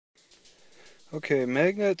Okay,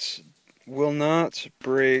 magnets will not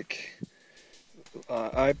break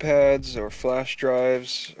iPads or flash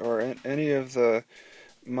drives or any of the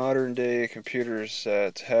modern day computers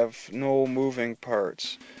that have no moving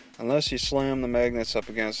parts unless you slam the magnets up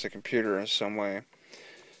against the computer in some way.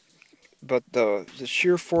 But the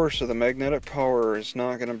sheer force of the magnetic power is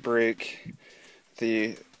not going to break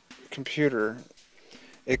the computer.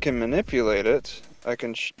 It can manipulate it. I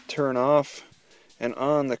can turn off and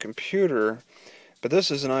on the computer. But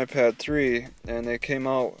this is an iPad 3, and they came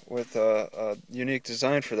out with a unique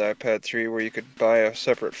design for the iPad 3 where you could buy a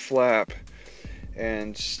separate flap,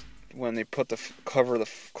 and when they put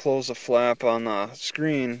close the flap on the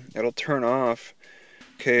screen, it'll turn off.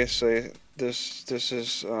 Okay, so this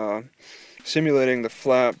is simulating the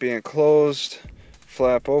flap being closed,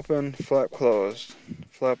 flap open, flap closed,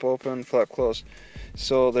 flap open, flap closed.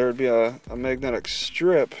 So there would be a magnetic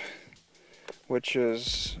strip which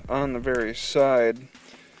is on the very side,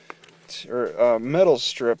 or a metal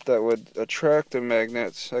strip that would attract the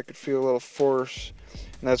magnets. I could feel a little force,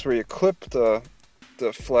 and that's where you clip the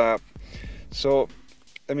flap. So,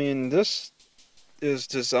 I mean, this is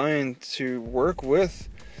designed to work with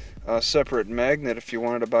a separate magnet if you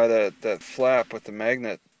wanted to buy that flap with the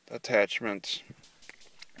magnet attachment.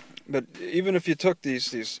 But even if you took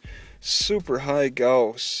these super high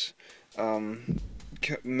Gauss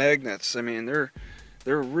magnets, I mean, they're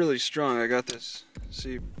really strong. I got this.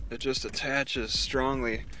 See, it just attaches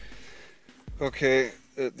strongly. Okay,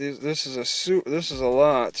 this is a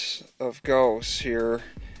lot of Gauss here,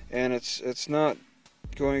 and it's not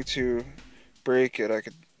going to break it. I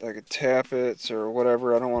could tap it or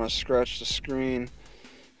whatever. I don't want to scratch the screen,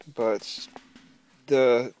 but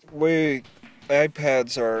the way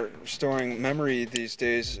iPads are storing memory these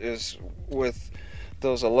days is with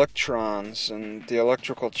those electrons and the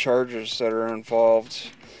electrical charges that are involved.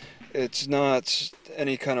 It's not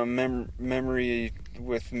any kind of memory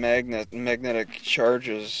with magnetic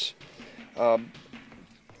charges.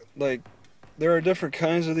 Like, there are different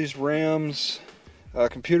kinds of these RAMs.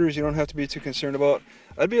 Computers you don't have to be too concerned about.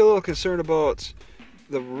 I'd be a little concerned about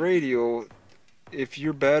the radio. If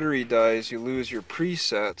your battery dies, you lose your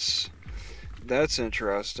presets. That's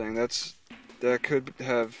interesting. That could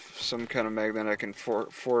have some kind of magnetic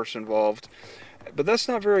force involved. But that's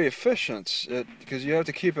not very efficient, because you have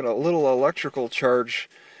to keep a little electrical charge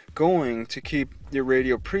going to keep your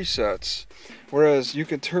radio presets. Whereas you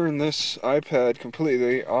could turn this iPad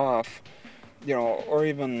completely off, or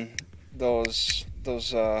even those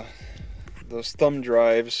thumb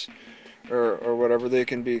drives or whatever, they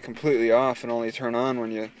can be completely off and only turn on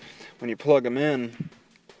when you plug them in.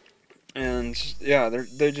 And yeah,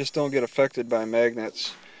 they just don't get affected by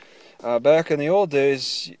magnets. Back in the old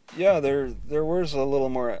days, yeah, there was a little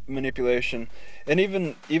more manipulation, and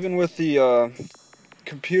even with the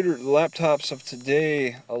laptops of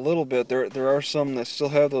today, a little bit. There are some that still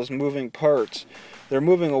have those moving parts. They're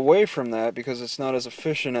moving away from that because it's not as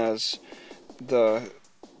efficient as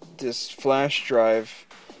this flash drive.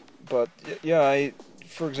 But yeah,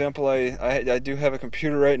 for example, I do have a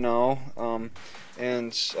computer right now,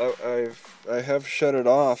 and I have shut it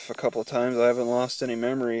off a couple of times. I haven't lost any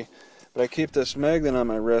memory. But I keep this magnet on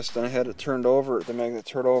my wrist, and I had it the magnet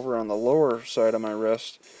turned over on the lower side of my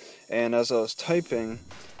wrist, and as I was typing,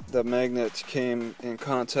 the magnet came in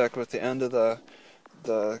contact with the end of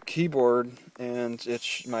the keyboard, and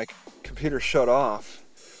my computer shut off.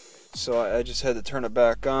 So I just had to turn it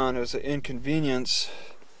back on. It was an inconvenience.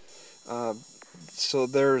 So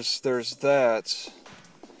there's that.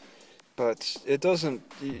 But it doesn't.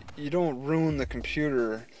 You don't ruin the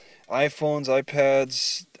computer. iPhones,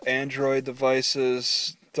 iPads, Android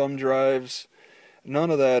devices, thumb drives, none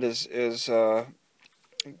of that is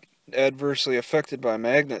adversely affected by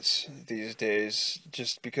magnets these days,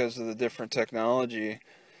 just because of the different technology.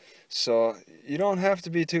 So you don't have to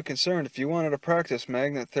be too concerned. If you wanted to practice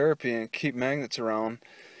magnet therapy and keep magnets around,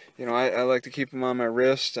 I like to keep them on my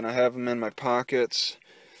wrist, and I have them in my pockets.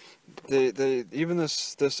 Even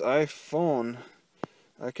this iPhone,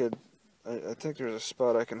 I think there's a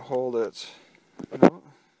spot I can hold it.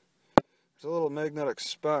 There's a little magnetic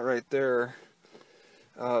spot right there.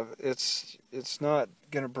 It's not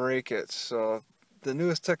gonna break it. So the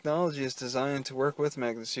newest technology is designed to work with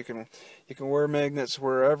magnets. You can wear magnets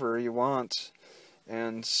wherever you want,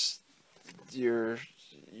 and you're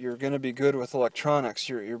gonna be good with electronics.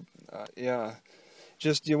 Yeah.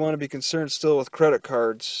 Just you want to be concerned still with credit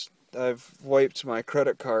cards. I've wiped my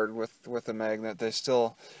credit card with a magnet. They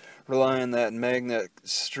still rely on that magnet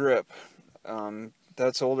strip.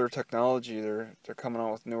 That's older technology. They're coming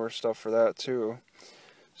out with newer stuff for that too.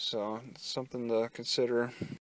 So it's something to consider.